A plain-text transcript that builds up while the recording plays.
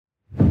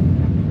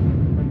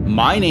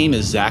My name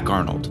is Zach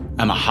Arnold.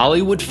 I'm a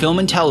Hollywood film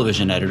and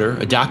television editor,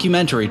 a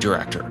documentary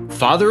director,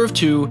 father of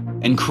two,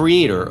 and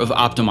creator of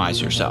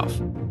Optimize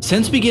Yourself.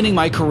 Since beginning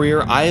my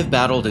career, I have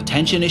battled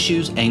attention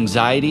issues,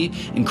 anxiety,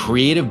 and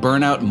creative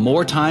burnout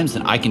more times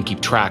than I can keep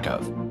track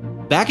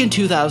of. Back in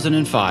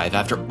 2005,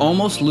 after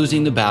almost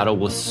losing the battle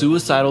with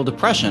suicidal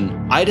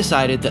depression, I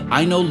decided that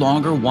I no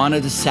longer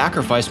wanted to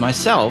sacrifice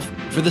myself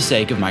for the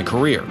sake of my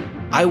career.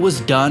 I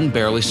was done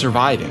barely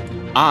surviving.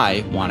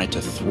 I wanted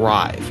to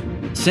thrive.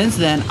 Since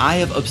then, I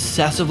have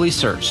obsessively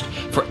searched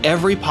for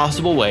every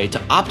possible way to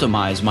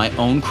optimize my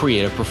own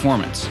creative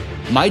performance.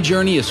 My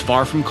journey is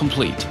far from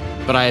complete,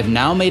 but I have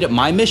now made it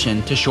my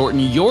mission to shorten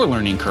your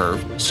learning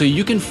curve so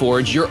you can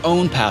forge your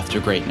own path to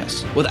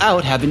greatness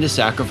without having to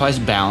sacrifice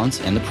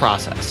balance in the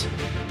process.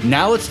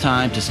 Now it's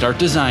time to start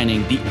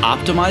designing the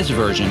optimized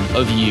version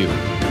of you.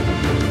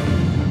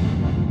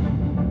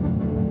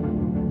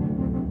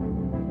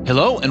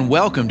 Hello and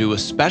welcome to a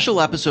special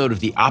episode of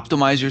the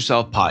Optimize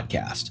Yourself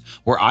podcast,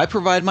 where I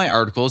provide my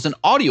articles in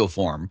audio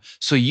form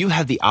so you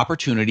have the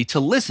opportunity to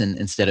listen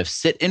instead of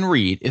sit and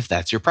read if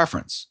that's your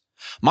preference.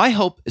 My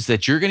hope is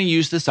that you're going to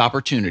use this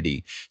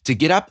opportunity to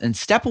get up and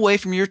step away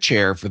from your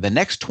chair for the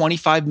next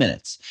 25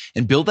 minutes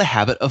and build the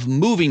habit of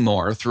moving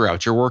more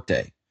throughout your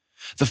workday.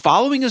 The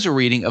following is a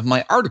reading of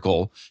my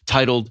article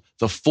titled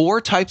The 4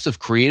 Types of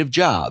Creative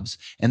Jobs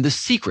and the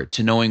Secret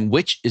to Knowing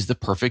Which is the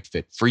Perfect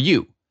Fit for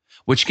You,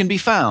 which can be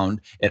found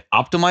at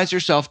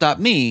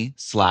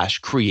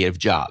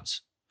optimizeyourself.me/creativejobs.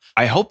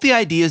 I hope the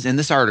ideas in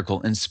this article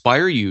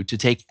inspire you to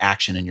take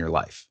action in your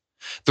life.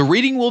 The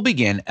reading will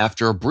begin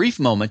after a brief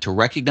moment to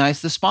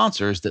recognize the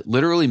sponsors that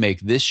literally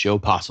make this show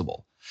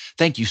possible.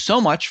 Thank you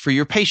so much for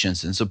your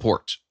patience and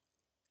support.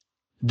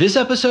 This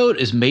episode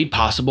is made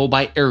possible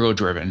by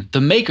ErgoDriven,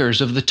 the makers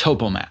of the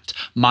TopoMat,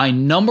 my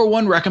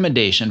 #1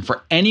 recommendation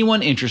for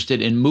anyone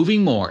interested in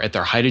moving more at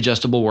their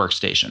height-adjustable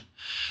workstation.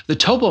 The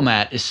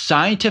TopoMat is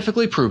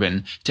scientifically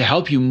proven to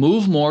help you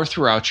move more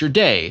throughout your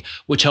day,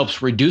 which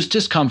helps reduce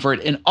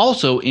discomfort and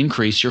also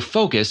increase your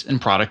focus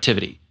and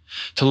productivity.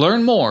 To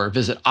learn more,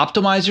 visit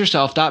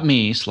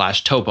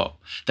optimizeyourself.me/topo.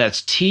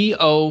 That's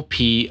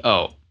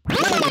TOPO.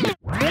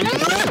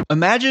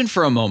 Imagine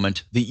for a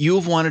moment that you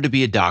have wanted to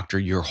be a doctor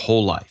your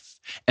whole life,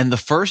 and the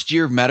first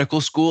year of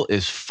medical school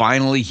is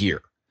finally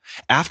here.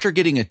 After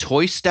getting a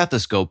toy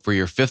stethoscope for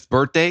your 5th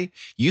birthday,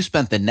 you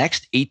spent the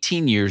next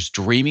 18 years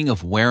dreaming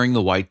of wearing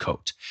the white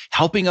coat,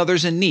 helping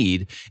others in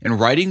need, and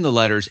writing the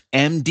letters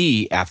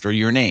MD after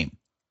your name.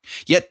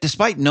 Yet,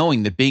 despite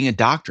knowing that being a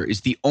doctor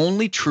is the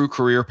only true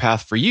career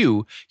path for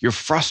you, you're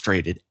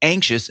frustrated,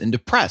 anxious, and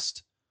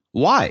depressed.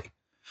 Why?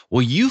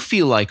 Well, you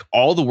feel like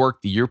all the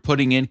work that you're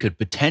putting in could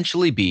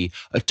potentially be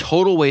a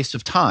total waste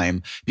of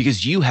time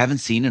because you haven't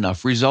seen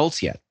enough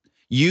results yet.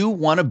 You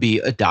want to be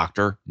a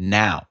doctor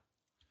now.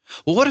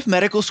 Well, what if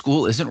medical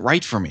school isn't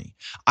right for me?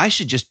 I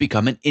should just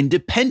become an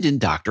independent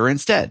doctor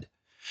instead.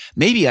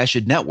 Maybe I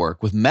should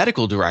network with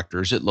medical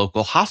directors at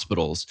local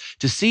hospitals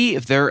to see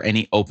if there are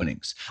any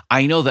openings.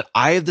 I know that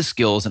I have the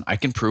skills and I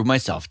can prove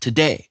myself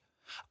today.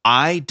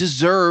 I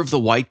deserve the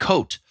white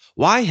coat.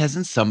 Why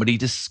hasn't somebody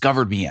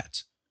discovered me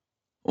yet?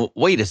 Well,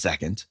 wait a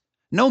second.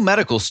 No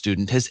medical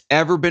student has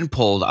ever been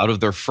pulled out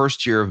of their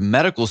first year of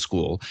medical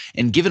school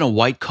and given a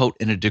white coat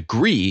and a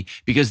degree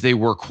because they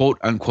were quote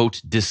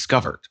unquote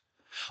discovered.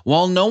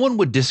 While no one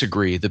would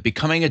disagree that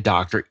becoming a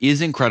doctor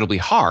is incredibly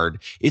hard,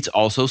 it's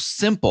also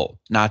simple,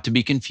 not to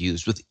be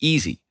confused with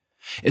easy.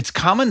 It's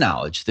common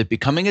knowledge that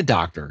becoming a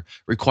doctor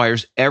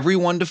requires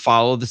everyone to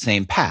follow the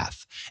same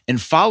path,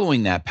 and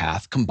following that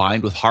path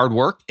combined with hard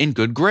work and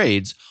good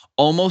grades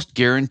almost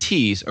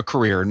guarantees a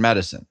career in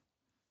medicine.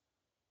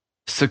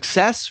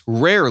 Success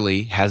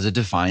rarely has a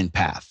defined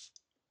path.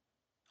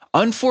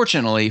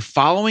 Unfortunately,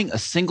 following a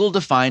single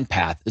defined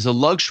path is a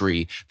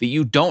luxury that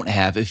you don't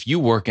have if you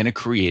work in a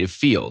creative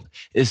field,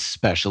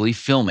 especially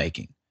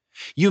filmmaking.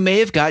 You may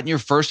have gotten your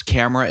first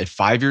camera at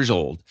 5 years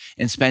old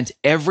and spent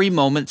every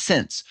moment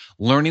since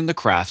learning the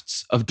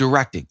crafts of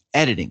directing,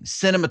 editing,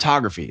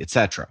 cinematography,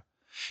 etc.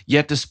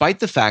 Yet despite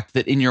the fact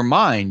that in your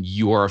mind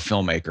you are a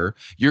filmmaker,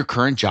 your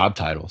current job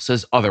title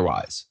says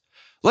otherwise.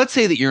 Let's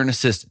say that you're an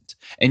assistant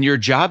and your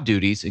job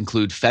duties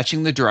include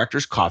fetching the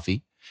director's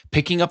coffee,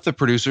 picking up the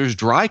producer's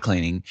dry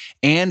cleaning,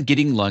 and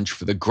getting lunch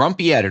for the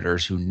grumpy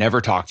editors who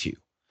never talk to you.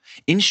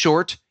 In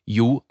short,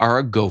 you are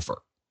a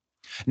gopher.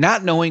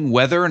 Not knowing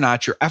whether or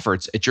not your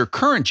efforts at your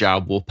current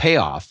job will pay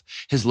off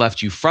has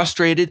left you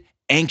frustrated,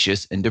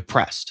 anxious, and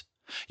depressed.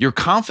 You're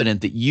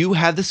confident that you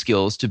have the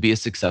skills to be a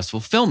successful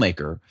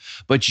filmmaker,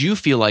 but you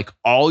feel like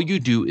all you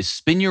do is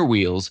spin your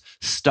wheels,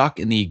 stuck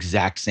in the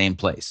exact same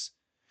place.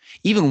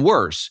 Even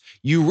worse,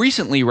 you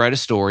recently read a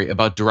story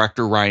about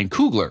director Ryan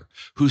Coogler,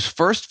 whose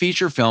first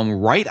feature film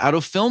right out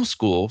of film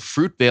school,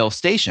 Fruitvale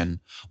Station,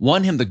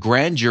 won him the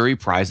Grand Jury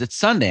Prize at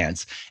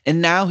Sundance,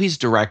 and now he's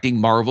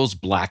directing Marvel's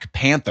Black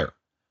Panther.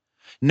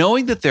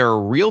 Knowing that there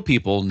are real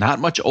people not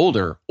much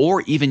older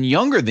or even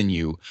younger than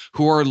you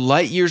who are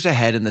light years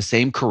ahead in the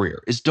same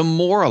career is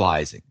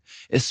demoralizing,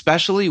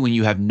 especially when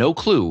you have no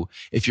clue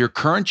if your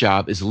current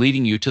job is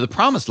leading you to the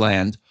promised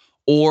land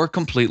or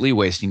completely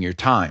wasting your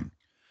time.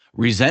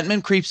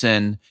 Resentment creeps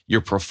in,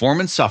 your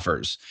performance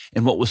suffers,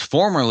 and what was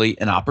formerly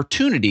an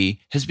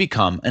opportunity has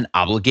become an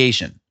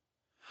obligation.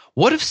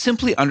 What if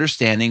simply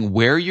understanding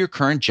where your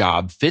current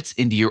job fits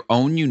into your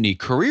own unique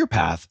career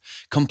path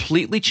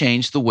completely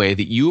changed the way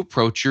that you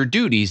approach your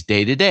duties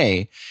day to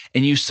day,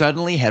 and you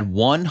suddenly had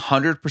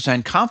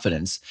 100%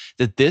 confidence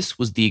that this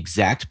was the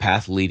exact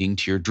path leading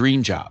to your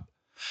dream job?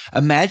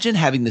 Imagine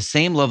having the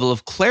same level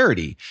of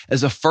clarity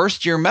as a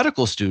first year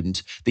medical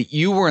student that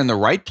you were in the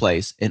right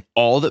place and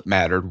all that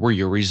mattered were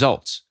your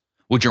results.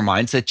 Would your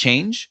mindset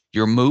change?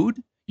 Your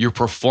mood? Your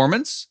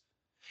performance?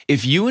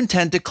 If you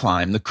intend to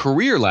climb the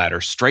career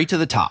ladder straight to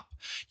the top,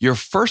 your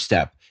first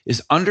step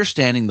is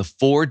understanding the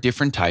four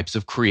different types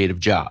of creative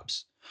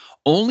jobs.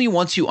 Only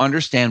once you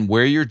understand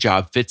where your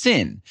job fits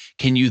in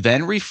can you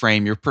then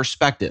reframe your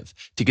perspective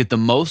to get the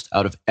most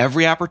out of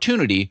every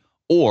opportunity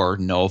or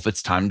know if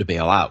it's time to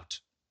bail out.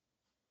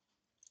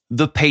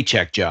 The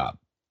paycheck job.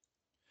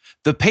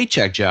 The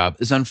paycheck job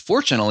is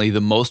unfortunately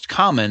the most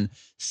common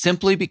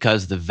simply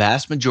because the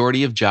vast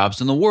majority of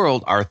jobs in the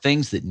world are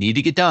things that need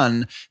to get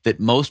done that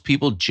most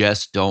people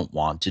just don't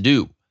want to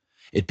do.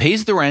 It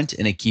pays the rent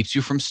and it keeps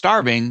you from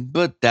starving,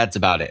 but that's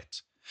about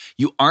it.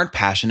 You aren't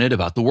passionate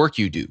about the work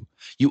you do.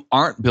 You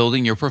aren't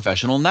building your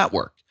professional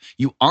network.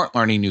 You aren't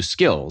learning new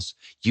skills.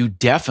 You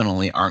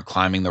definitely aren't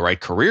climbing the right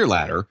career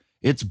ladder.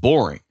 It's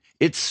boring.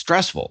 It's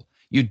stressful.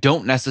 You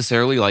don't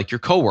necessarily like your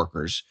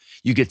coworkers.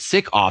 You get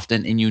sick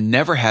often and you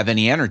never have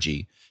any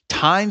energy.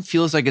 Time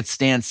feels like it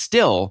stands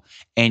still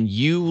and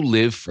you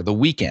live for the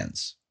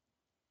weekends.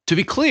 To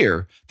be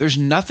clear, there's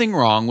nothing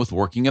wrong with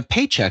working a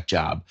paycheck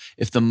job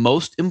if the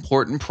most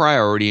important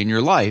priority in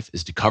your life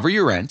is to cover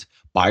your rent,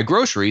 buy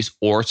groceries,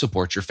 or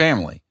support your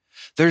family.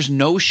 There's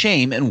no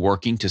shame in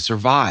working to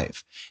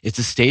survive. It's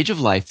a stage of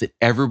life that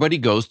everybody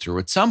goes through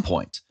at some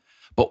point.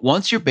 But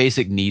once your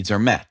basic needs are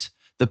met,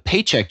 the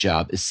paycheck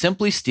job is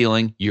simply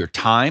stealing your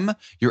time,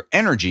 your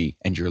energy,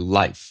 and your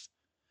life.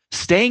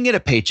 Staying at a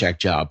paycheck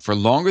job for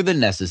longer than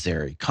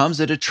necessary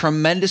comes at a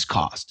tremendous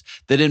cost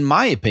that, in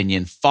my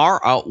opinion, far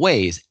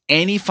outweighs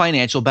any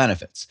financial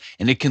benefits,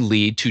 and it can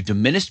lead to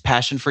diminished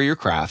passion for your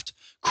craft,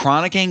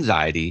 chronic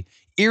anxiety,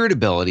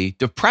 irritability,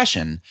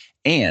 depression,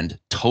 and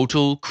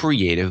total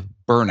creative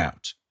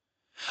burnout.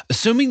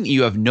 Assuming that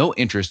you have no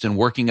interest in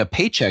working a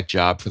paycheck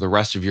job for the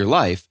rest of your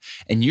life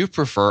and you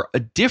prefer a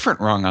different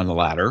rung on the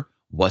ladder,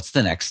 what's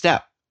the next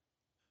step?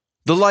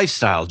 The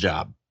lifestyle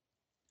job.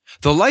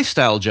 The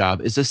lifestyle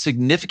job is a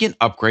significant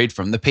upgrade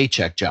from the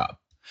paycheck job.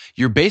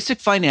 Your basic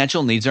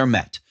financial needs are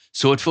met,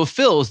 so it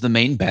fulfills the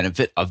main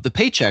benefit of the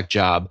paycheck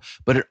job,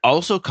 but it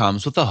also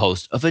comes with a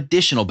host of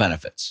additional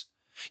benefits.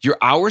 Your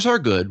hours are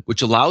good,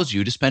 which allows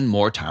you to spend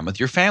more time with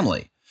your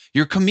family.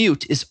 Your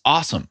commute is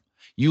awesome.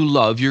 You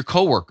love your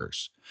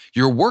coworkers.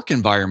 Your work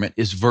environment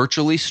is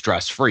virtually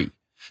stress-free.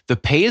 The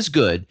pay is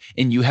good,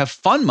 and you have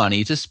fun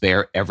money to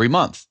spare every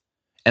month.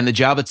 And the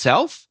job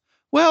itself?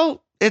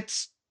 Well,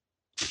 it's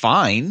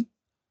fine.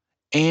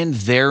 And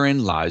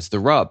therein lies the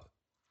rub.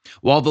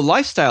 While the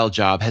lifestyle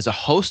job has a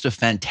host of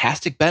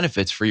fantastic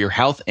benefits for your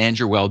health and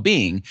your well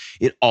being,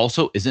 it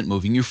also isn't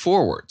moving you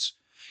forwards.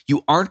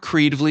 You aren't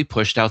creatively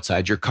pushed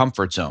outside your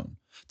comfort zone.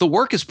 The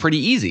work is pretty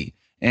easy,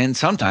 and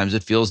sometimes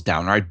it feels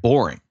downright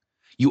boring.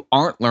 You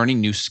aren't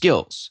learning new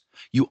skills.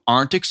 You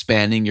aren't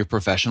expanding your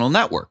professional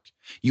network.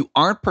 You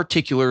aren't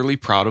particularly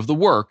proud of the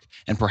work,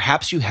 and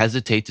perhaps you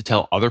hesitate to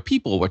tell other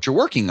people what you're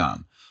working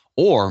on,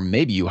 or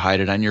maybe you hide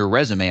it on your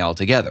resume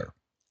altogether.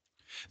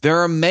 There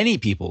are many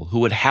people who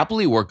would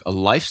happily work a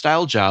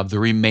lifestyle job the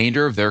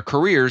remainder of their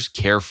careers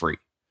carefree.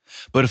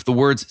 But if the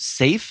words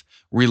safe,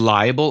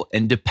 reliable,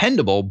 and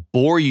dependable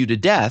bore you to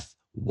death,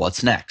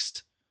 what's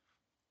next?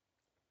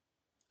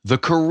 The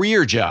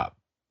career job.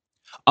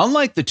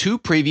 Unlike the two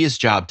previous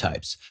job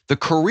types, the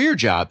career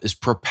job is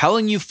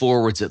propelling you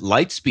forwards at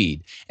light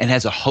speed and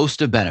has a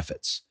host of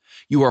benefits.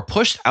 You are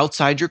pushed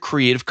outside your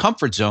creative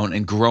comfort zone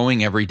and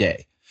growing every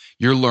day.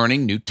 You're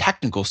learning new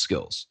technical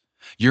skills.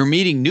 You're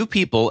meeting new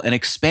people and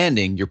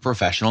expanding your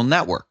professional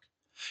network.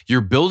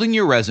 You're building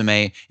your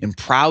resume and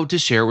proud to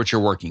share what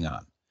you're working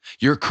on.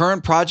 Your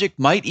current project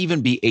might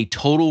even be a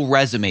total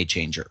resume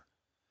changer.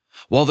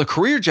 While the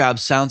career job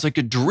sounds like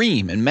a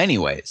dream in many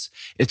ways,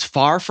 it's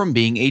far from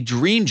being a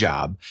dream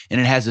job and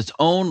it has its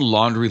own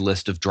laundry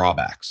list of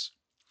drawbacks.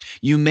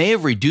 You may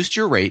have reduced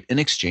your rate in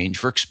exchange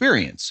for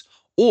experience,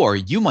 or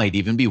you might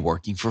even be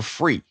working for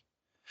free.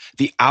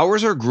 The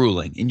hours are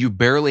grueling and you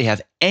barely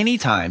have any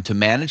time to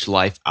manage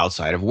life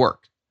outside of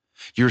work.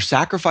 You're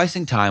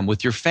sacrificing time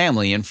with your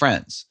family and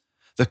friends.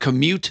 The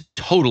commute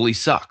totally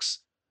sucks.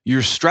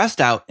 You're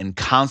stressed out and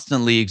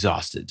constantly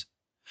exhausted.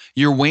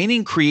 Your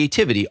waning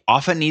creativity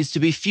often needs to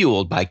be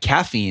fueled by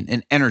caffeine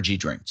and energy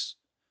drinks.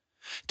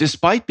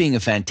 Despite being a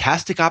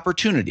fantastic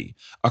opportunity,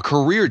 a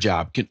career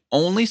job can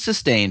only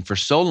sustain for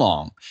so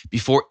long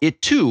before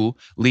it too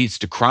leads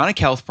to chronic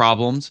health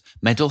problems,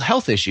 mental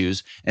health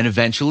issues, and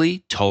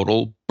eventually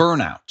total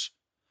burnout.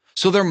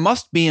 So there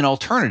must be an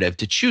alternative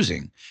to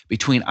choosing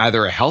between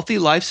either a healthy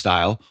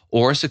lifestyle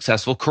or a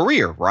successful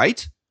career,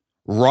 right?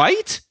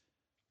 Right?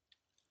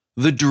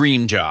 The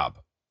dream job.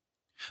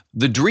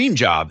 The dream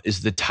job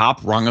is the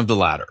top rung of the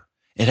ladder.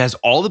 It has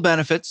all the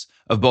benefits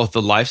of both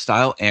the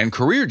lifestyle and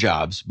career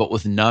jobs, but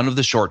with none of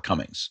the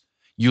shortcomings.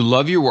 You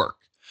love your work.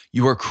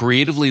 You are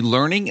creatively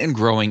learning and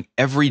growing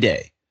every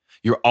day.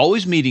 You're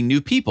always meeting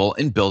new people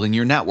and building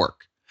your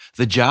network.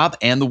 The job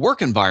and the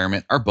work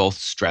environment are both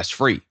stress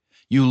free.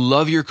 You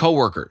love your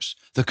coworkers.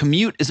 The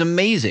commute is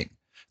amazing.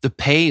 The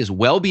pay is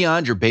well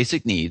beyond your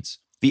basic needs.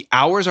 The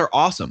hours are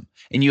awesome,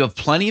 and you have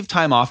plenty of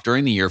time off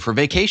during the year for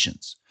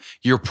vacations.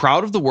 You're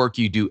proud of the work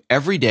you do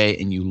every day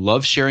and you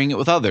love sharing it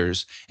with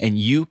others, and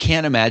you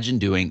can't imagine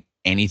doing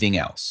anything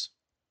else.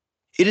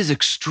 It is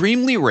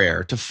extremely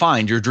rare to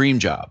find your dream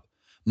job.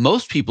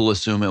 Most people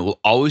assume it will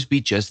always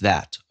be just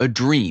that, a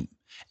dream,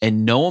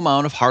 and no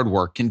amount of hard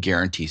work can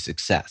guarantee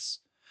success.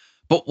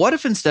 But what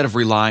if instead of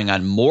relying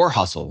on more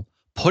hustle,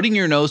 putting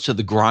your nose to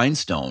the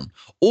grindstone,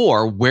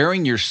 or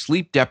wearing your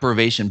sleep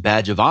deprivation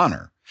badge of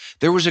honor,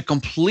 there was a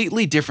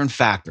completely different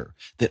factor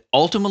that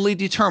ultimately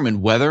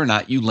determined whether or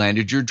not you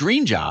landed your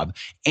dream job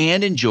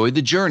and enjoyed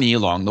the journey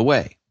along the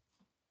way?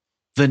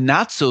 The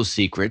not so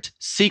secret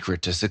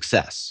secret to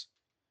success.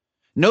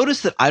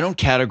 Notice that I don't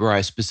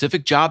categorize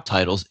specific job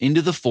titles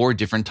into the 4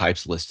 different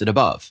types listed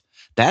above.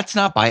 That's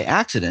not by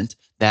accident,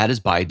 that is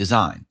by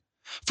design.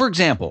 For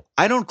example,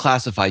 I don't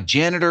classify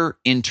janitor,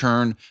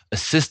 intern,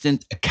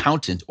 assistant,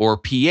 accountant, or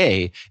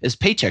PA as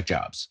paycheck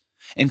jobs.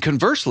 And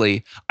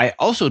conversely, I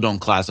also don't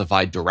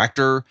classify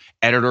director,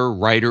 editor,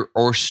 writer,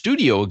 or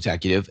studio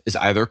executive as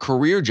either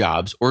career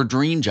jobs or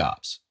dream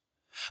jobs.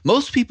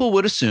 Most people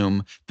would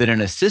assume that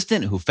an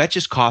assistant who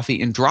fetches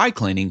coffee in dry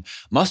cleaning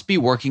must be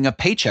working a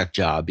paycheck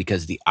job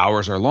because the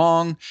hours are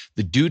long,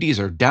 the duties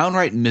are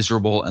downright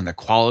miserable, and the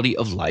quality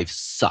of life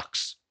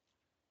sucks.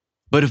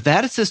 But if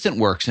that assistant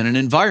works in an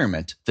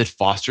environment that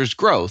fosters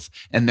growth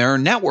and there are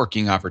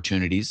networking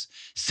opportunities,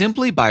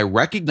 simply by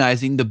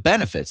recognizing the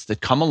benefits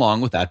that come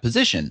along with that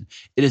position,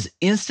 it is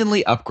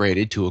instantly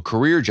upgraded to a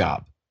career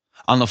job.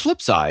 On the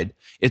flip side,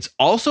 it's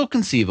also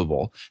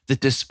conceivable that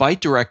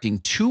despite directing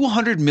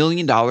 $200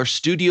 million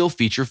studio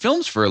feature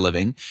films for a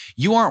living,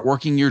 you aren't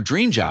working your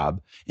dream job.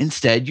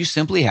 Instead, you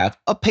simply have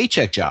a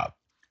paycheck job.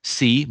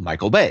 See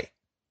Michael Bay.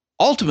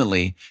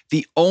 Ultimately,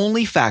 the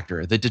only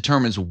factor that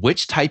determines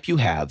which type you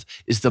have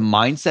is the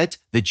mindset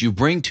that you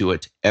bring to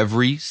it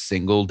every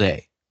single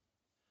day.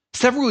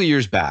 Several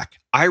years back,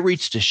 I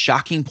reached a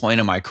shocking point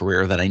in my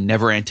career that I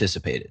never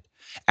anticipated.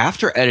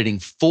 After editing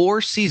 4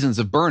 seasons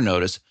of Burn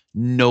Notice,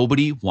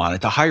 nobody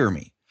wanted to hire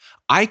me.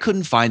 I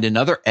couldn't find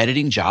another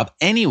editing job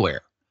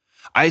anywhere.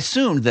 I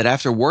assumed that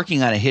after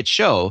working on a hit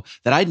show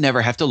that I'd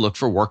never have to look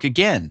for work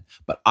again,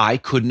 but I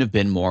couldn't have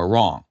been more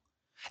wrong.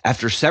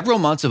 After several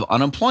months of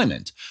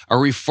unemployment, a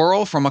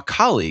referral from a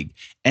colleague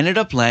ended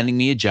up landing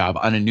me a job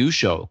on a new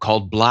show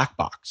called Black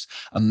Box,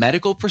 a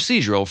medical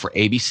procedural for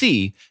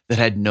ABC that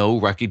had no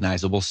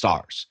recognizable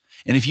stars.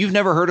 And if you've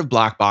never heard of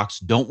Black Box,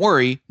 don't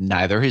worry,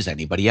 neither has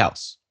anybody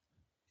else.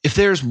 If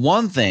there's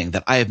one thing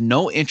that I have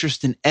no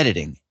interest in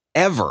editing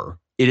ever,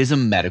 it is a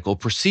medical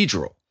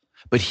procedural.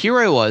 But here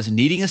I was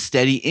needing a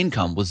steady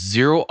income with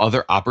 0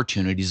 other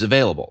opportunities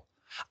available.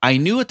 I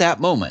knew at that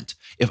moment,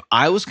 if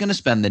I was going to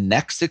spend the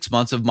next 6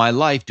 months of my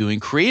life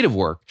doing creative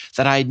work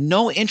that I had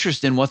no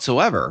interest in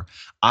whatsoever,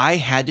 I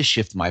had to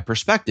shift my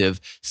perspective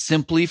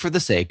simply for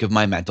the sake of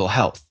my mental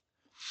health.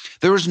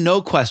 There was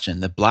no question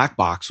that Black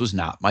Box was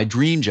not my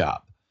dream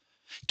job.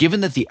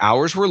 Given that the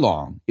hours were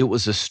long, it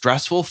was a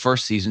stressful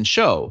first season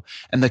show,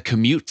 and the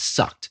commute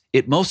sucked.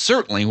 It most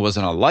certainly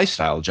wasn't a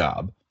lifestyle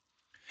job.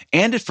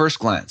 And at first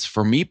glance,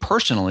 for me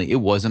personally, it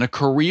wasn't a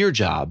career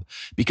job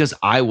because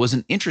I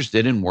wasn't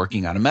interested in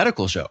working on a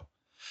medical show.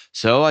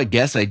 So I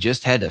guess I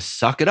just had to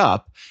suck it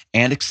up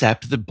and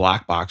accept that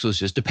Black Box was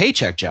just a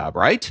paycheck job,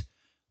 right?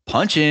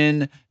 Punch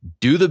in,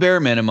 do the bare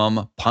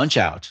minimum, punch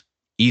out.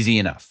 Easy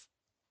enough.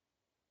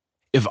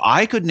 If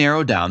I could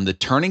narrow down the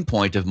turning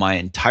point of my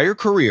entire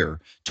career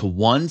to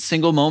one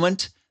single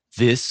moment,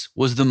 this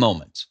was the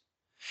moment.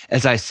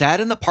 As I sat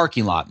in the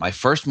parking lot my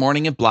first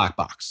morning at Black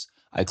Box,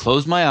 I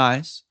closed my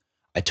eyes,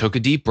 I took a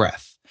deep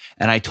breath,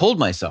 and I told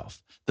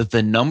myself that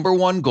the number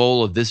one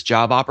goal of this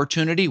job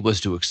opportunity was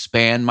to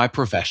expand my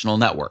professional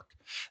network.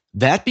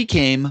 That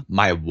became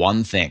my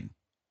one thing.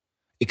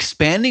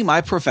 Expanding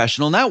my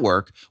professional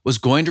network was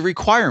going to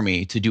require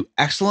me to do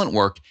excellent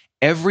work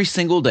every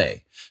single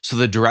day, so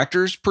the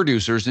directors,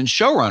 producers, and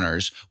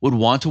showrunners would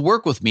want to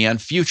work with me on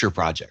future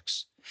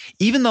projects.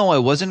 Even though I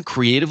wasn't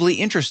creatively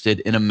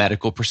interested in a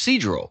medical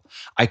procedural,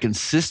 I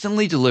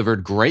consistently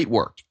delivered great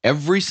work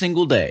every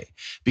single day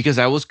because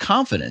I was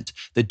confident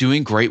that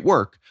doing great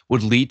work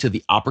would lead to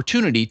the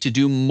opportunity to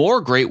do more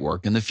great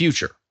work in the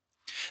future.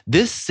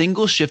 This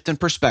single shift in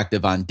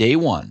perspective on day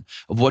one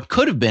of what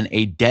could have been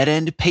a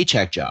dead-end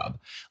paycheck job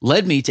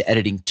led me to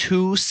editing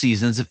 2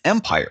 seasons of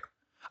Empire.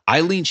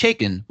 Eileen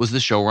Chaikin was the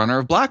showrunner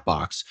of Black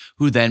Box,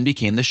 who then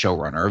became the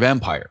showrunner of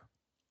Empire.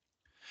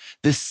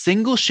 This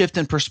single shift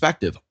in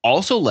perspective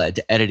also led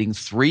to editing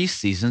 3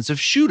 seasons of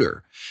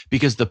Shooter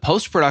because the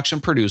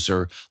post-production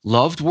producer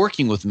loved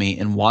working with me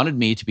and wanted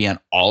me to be on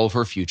all of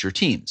her future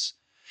teams.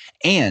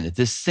 And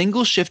this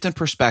single shift in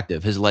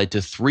perspective has led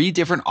to 3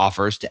 different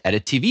offers to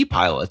edit TV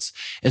pilots,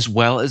 as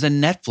well as a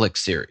Netflix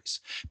series,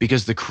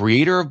 because the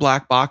creator of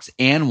Black Box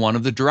and one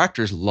of the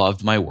directors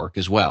loved my work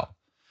as well.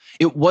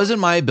 It wasn't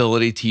my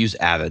ability to use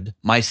Avid,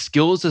 my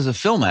skills as a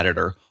film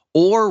editor,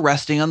 or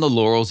resting on the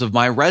laurels of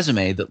my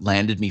resume that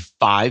landed me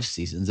 5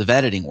 seasons of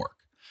editing work.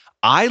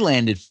 I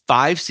landed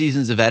 5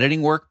 seasons of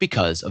editing work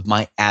because of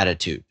my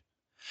attitude.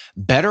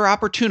 Better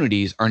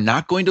opportunities are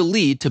not going to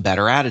lead to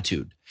better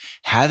attitude.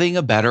 Having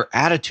a better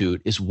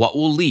attitude is what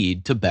will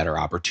lead to better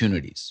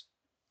opportunities.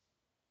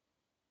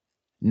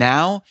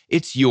 Now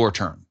it's your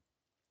turn.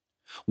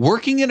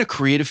 Working in a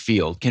creative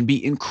field can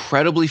be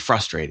incredibly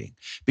frustrating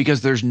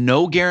because there's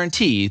no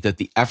guarantee that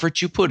the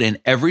effort you put in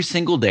every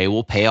single day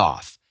will pay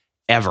off,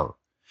 ever.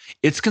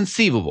 It's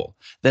conceivable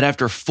that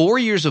after 4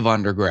 years of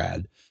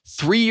undergrad,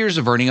 3 years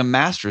of earning a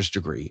master's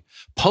degree,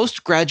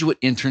 postgraduate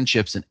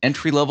internships and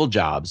entry-level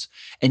jobs,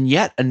 and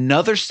yet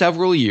another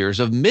several years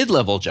of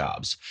mid-level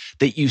jobs,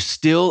 that you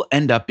still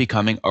end up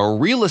becoming a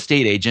real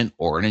estate agent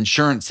or an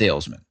insurance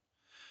salesman.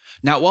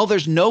 Now, while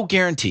there's no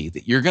guarantee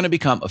that you're going to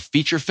become a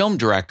feature film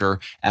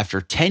director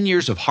after 10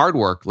 years of hard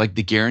work like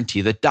the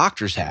guarantee that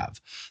doctors have,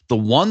 the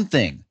one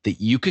thing that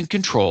you can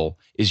control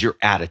is your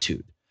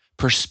attitude.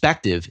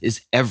 Perspective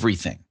is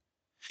everything.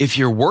 If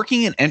you're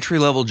working an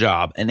entry-level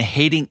job and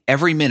hating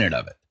every minute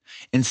of it,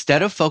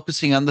 instead of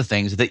focusing on the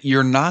things that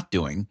you're not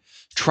doing,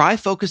 try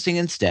focusing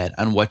instead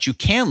on what you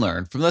can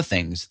learn from the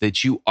things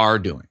that you are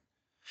doing.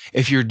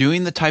 If you're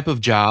doing the type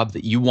of job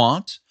that you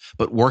want,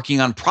 but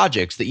working on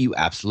projects that you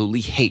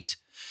absolutely hate,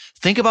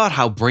 think about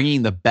how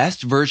bringing the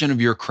best version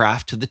of your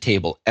craft to the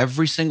table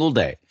every single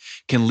day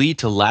can lead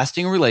to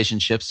lasting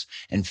relationships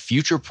and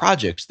future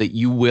projects that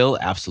you will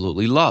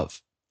absolutely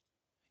love.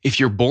 If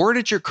you're bored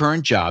at your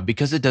current job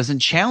because it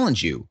doesn't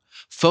challenge you,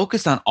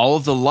 focus on all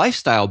of the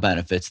lifestyle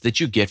benefits that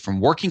you get from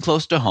working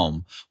close to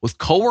home with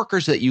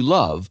coworkers that you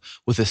love,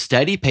 with a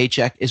steady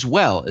paycheck as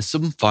well as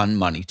some fun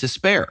money to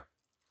spare.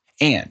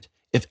 And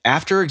if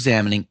after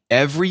examining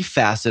every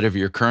facet of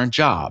your current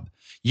job,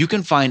 you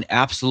can find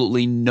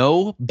absolutely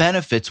no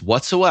benefits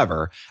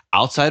whatsoever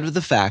outside of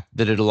the fact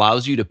that it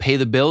allows you to pay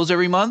the bills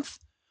every month,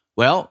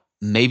 well,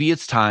 maybe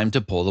it's time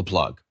to pull the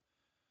plug.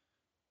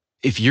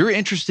 If you're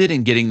interested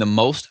in getting the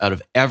most out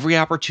of every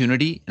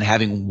opportunity and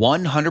having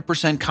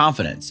 100%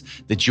 confidence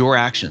that your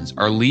actions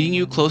are leading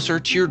you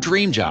closer to your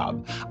dream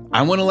job,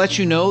 I want to let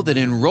you know that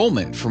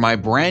enrollment for my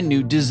brand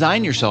new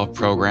Design Yourself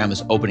program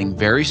is opening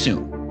very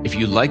soon. If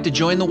you'd like to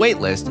join the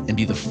waitlist and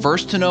be the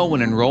first to know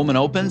when enrollment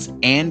opens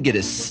and get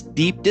a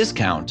steep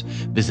discount,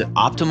 visit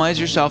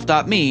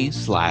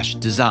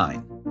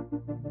optimizeyourself.me/design.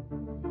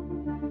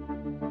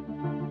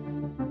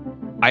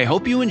 I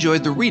hope you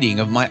enjoyed the reading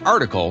of my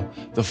article,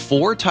 The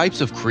 4 Types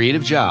of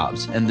Creative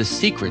Jobs and the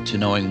Secret to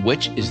Knowing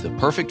Which is the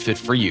Perfect Fit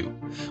for You,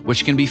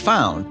 which can be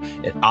found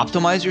at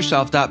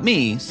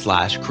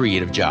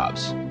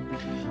optimizeyourself.me/creativejobs.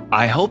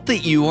 I hope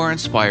that you are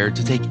inspired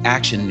to take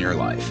action in your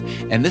life,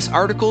 and this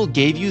article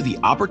gave you the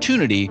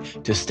opportunity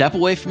to step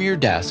away from your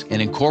desk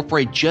and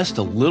incorporate just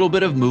a little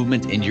bit of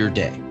movement into your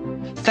day.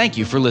 Thank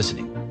you for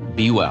listening.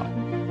 Be well.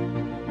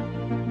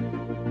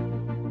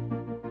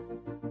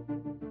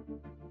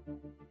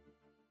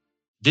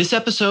 This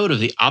episode of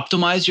the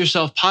Optimize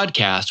Yourself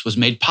podcast was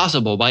made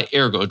possible by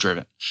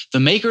ErgoDriven, the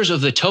makers of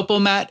the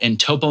TopoMat and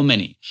Topo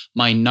Mini,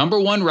 my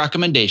 #1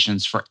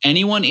 recommendations for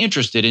anyone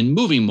interested in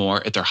moving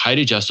more at their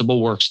height-adjustable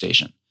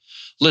workstation.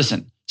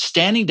 Listen,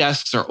 standing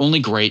desks are only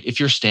great if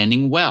you're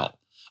standing well.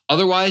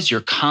 Otherwise, you're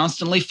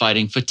constantly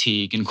fighting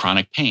fatigue and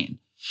chronic pain.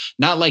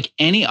 Not like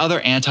any other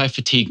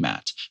anti-fatigue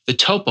mat, the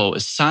Topo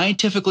is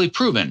scientifically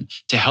proven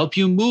to help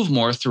you move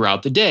more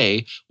throughout the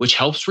day, which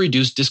helps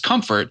reduce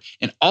discomfort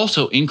and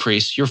also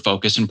increase your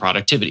focus and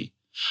productivity.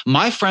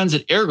 My friends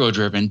at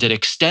ErgoDriven did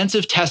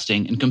extensive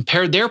testing and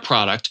compared their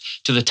product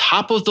to the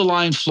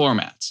top-of-the-line floor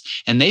mats,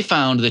 and they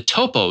found the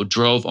Topo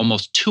drove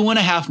almost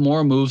 2.5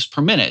 more moves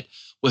per minute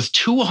with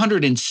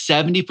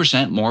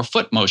 270% more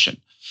foot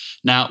motion.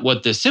 Now,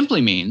 what this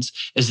simply means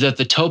is that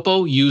the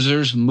Topo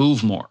users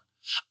move more.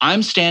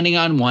 I'm standing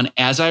on one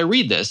as I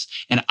read this,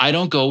 and I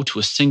don't go to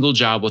a single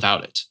job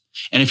without it.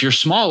 And if you're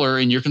smaller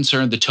and you're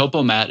concerned the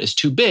Topo mat is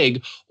too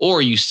big,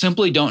 or you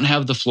simply don't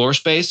have the floor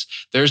space,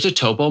 there's a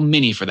Topo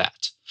Mini for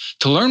that.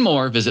 To learn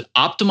more, visit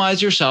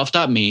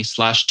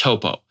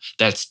optimizeyourself.me/topo.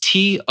 That's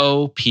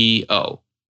TOPO.